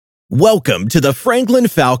Welcome to the Franklin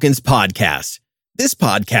Falcons Podcast. This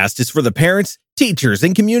podcast is for the parents, teachers,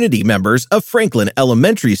 and community members of Franklin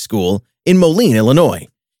Elementary School in Moline, Illinois.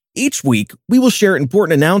 Each week, we will share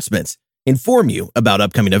important announcements, inform you about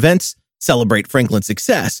upcoming events, celebrate Franklin's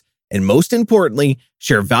success, and most importantly,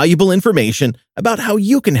 share valuable information about how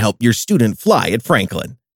you can help your student fly at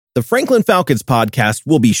Franklin. The Franklin Falcons Podcast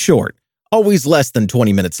will be short, always less than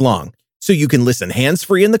 20 minutes long, so you can listen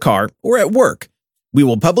hands-free in the car or at work. We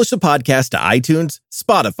will publish the podcast to iTunes,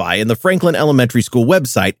 Spotify, and the Franklin Elementary School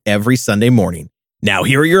website every Sunday morning. Now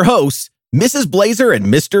here are your hosts, Mrs. Blazer and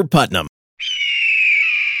Mr. Putnam.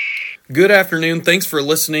 Good afternoon. Thanks for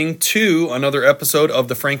listening to another episode of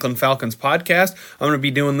the Franklin Falcons Podcast. I'm going to be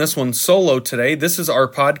doing this one solo today. This is our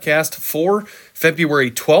podcast for February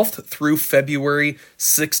 12th through February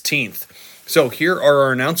 16th. So here are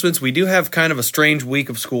our announcements. We do have kind of a strange week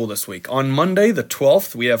of school this week. On Monday, the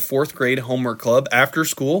 12th, we have 4th grade homework club after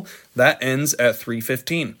school. That ends at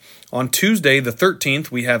 3:15. On Tuesday, the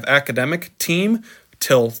 13th, we have academic team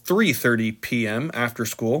till 3:30 p.m. after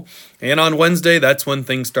school. And on Wednesday, that's when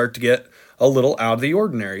things start to get a little out of the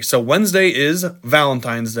ordinary. So Wednesday is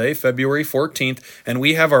Valentines Day, February 14th, and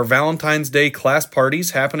we have our Valentine's Day class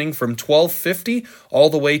parties happening from 12:50 all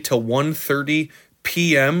the way to 1:30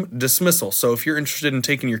 p.m. Dismissal. So if you're interested in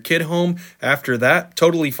taking your kid home after that,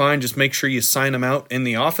 totally fine. Just make sure you sign them out in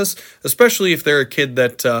the office, especially if they're a kid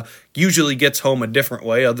that usually gets home a different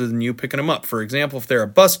way other than you picking them up. For example, if they're a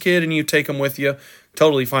bus kid and you take them with you,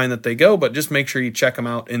 totally fine that they go, but just make sure you check them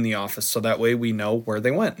out in the office so that way we know where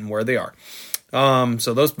they went and where they are.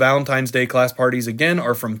 So those Valentine's Day class parties, again,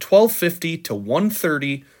 are from 12:50 to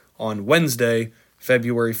 1:30 on Wednesday,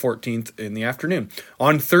 February 14th in the afternoon.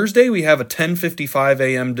 On Thursday, we have a 10:55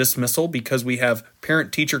 a.m. dismissal because we have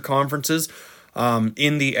parent-teacher conferences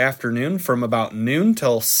in the afternoon from about noon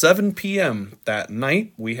till 7 p.m. that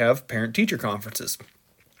night. We have parent-teacher conferences.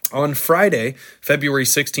 On Friday, February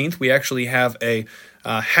 16th, we actually have a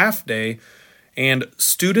half day, and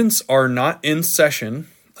students are not in session,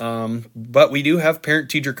 but we do have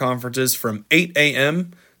parent-teacher conferences from 8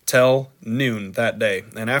 a.m. till noon that day.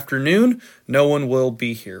 And after noon, no one will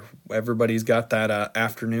be here. Everybody's got that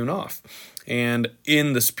afternoon off. And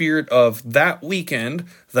in the spirit of that weekend,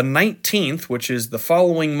 the 19th, which is the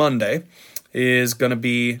following Monday, is going to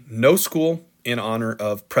be no school in honor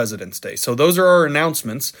of President's Day. So those are our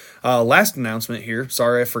announcements. Last announcement here,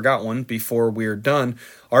 sorry I forgot one before we're done,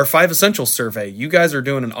 our 5 Essentials survey. You guys are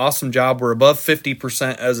doing an awesome job. We're above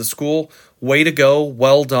 50% as a school. Way to go.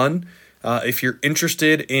 Well done. If you're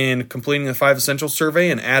interested in completing the 5 Essentials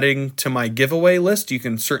survey and adding to my giveaway list, you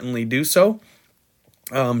can certainly do so.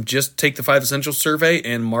 Just take the 5 Essentials survey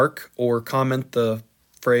and mark or comment the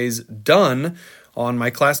phrase done on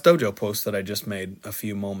my Class Dojo post that I just made a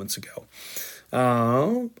few moments ago.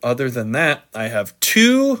 Other than that, I have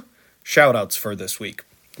 2 shout-outs for this week.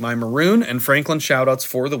 My Maroon and Franklin shout-outs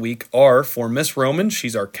for the week are for Miss Roman,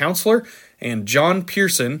 she's our counselor, and John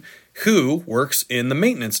Pearson, who works in the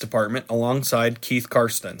maintenance department alongside Keith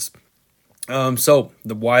Karstens.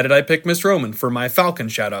 Why did I pick Miss Roman for my Falcon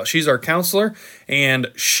shout-out? She's our counselor,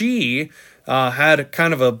 and she had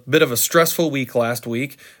kind of a bit of a stressful week last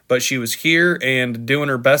week, but she was here and doing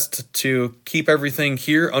her best to keep everything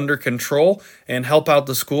here under control and help out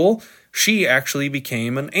the school. She actually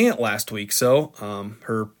became an aunt last week, so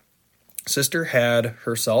her sister had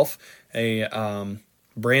herself a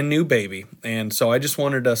brand new baby. And so I just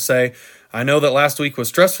wanted to say, I know that last week was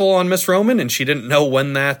stressful on Miss Roman, and she didn't know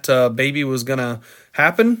when that baby was going to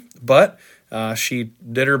happen, but she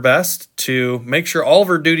did her best to make sure all of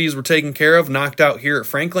her duties were taken care of, knocked out here at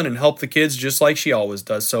Franklin, and help the kids just like she always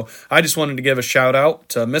does. So I just wanted to give a shout out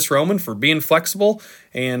to Miss Roman for being flexible,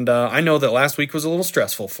 and I know that last week was a little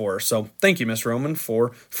stressful for her. So thank you, Miss Roman,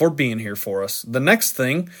 for being here for us. The next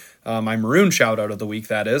thing, my Maroon shout out of the week,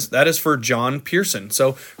 that is for John Pearson.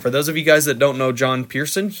 So for those of you guys that don't know John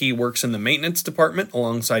Pearson, he works in the maintenance department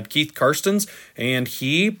alongside Keith Karstens, and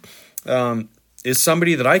he is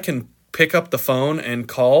somebody that I can pick up the phone and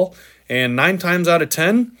call, and 9 times out of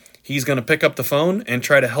 10, he's going to pick up the phone and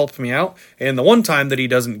try to help me out. And the one time that he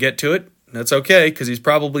doesn't get to it, that's okay, because he's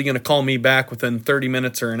probably going to call me back within 30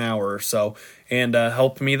 minutes or an hour or so and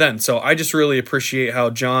help me then. So I just really appreciate how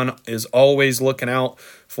John is always looking out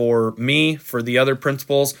for me, for the other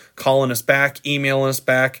principals, calling us back, emailing us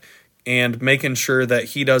back, and making sure that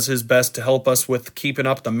he does his best to help us with keeping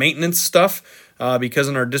up the maintenance stuff. because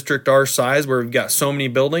in our district our size, where we've got so many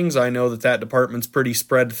buildings, I know that department's pretty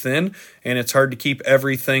spread thin, and it's hard to keep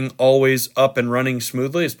everything always up and running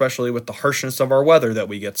smoothly, especially with the harshness of our weather that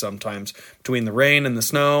we get sometimes between the rain and the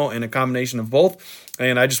snow and a combination of both.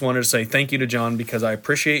 And I just wanted to say thank you to John because I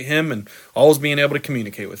appreciate him and always being able to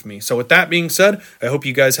communicate with me. So with that being said, I hope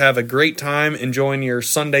you guys have a great time enjoying your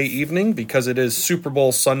Sunday evening because it is Super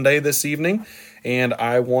Bowl Sunday this evening. And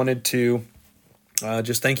I wanted to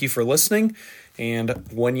just thank you for listening. And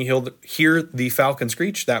when you hear the Falcon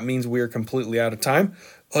screech, that means we are completely out of time.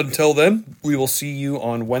 Until then, we will see you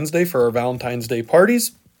on Wednesday for our Valentines Day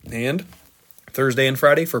parties and Thursday and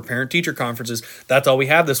Friday for parent-teacher conferences. That's all we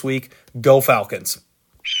have this week. Go Falcons.